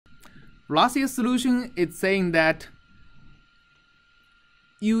velocity solution, it's saying that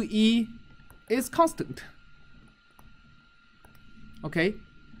UE is constant. Okay,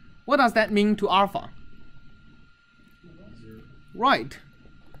 what does that mean to alpha? Right,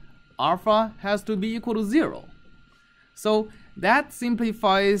 alpha has to be equal to 0. So that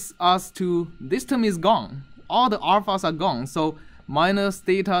simplifies us to, this term is gone. All the alphas are gone. So minus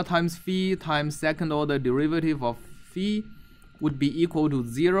theta times phi times second order derivative of phi would be equal to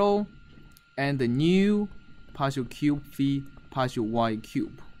 0, and the new partial cube phi partial y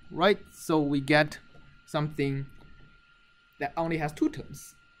cube, right? So we get something that only has 2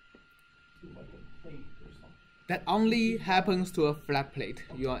 terms. Like a plate or something. That only happens to a flat plate.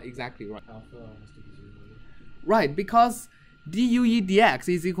 You are exactly right. Alpha has to be 0. Right, because dUE dx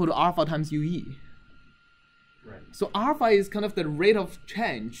is equal to alpha times UE. Right. So alpha is kind of the rate of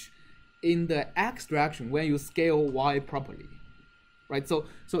change in the x direction when you scale y properly. Right, so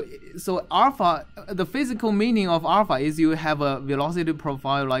alpha, the physical meaning of alpha is you have a velocity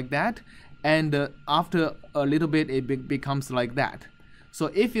profile like that, and after a little bit it becomes like that. So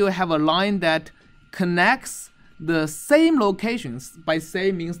if you have a line that connects the same locations, by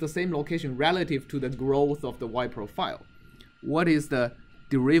same means the same location relative to the growth of the y profile, what is the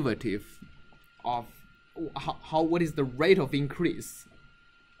derivative of what is the rate of increase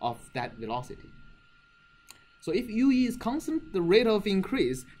of that velocity? So if UE is constant, the rate of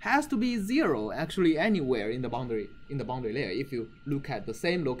increase has to be 0 actually anywhere in the boundary layer. If you look at the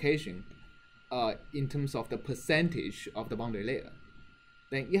same location in terms of the percentage of the boundary layer,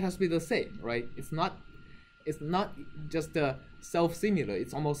 then it has to be the same, right? It's not just self-similar.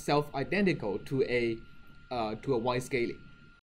 It's almost self-identical to a y scaling.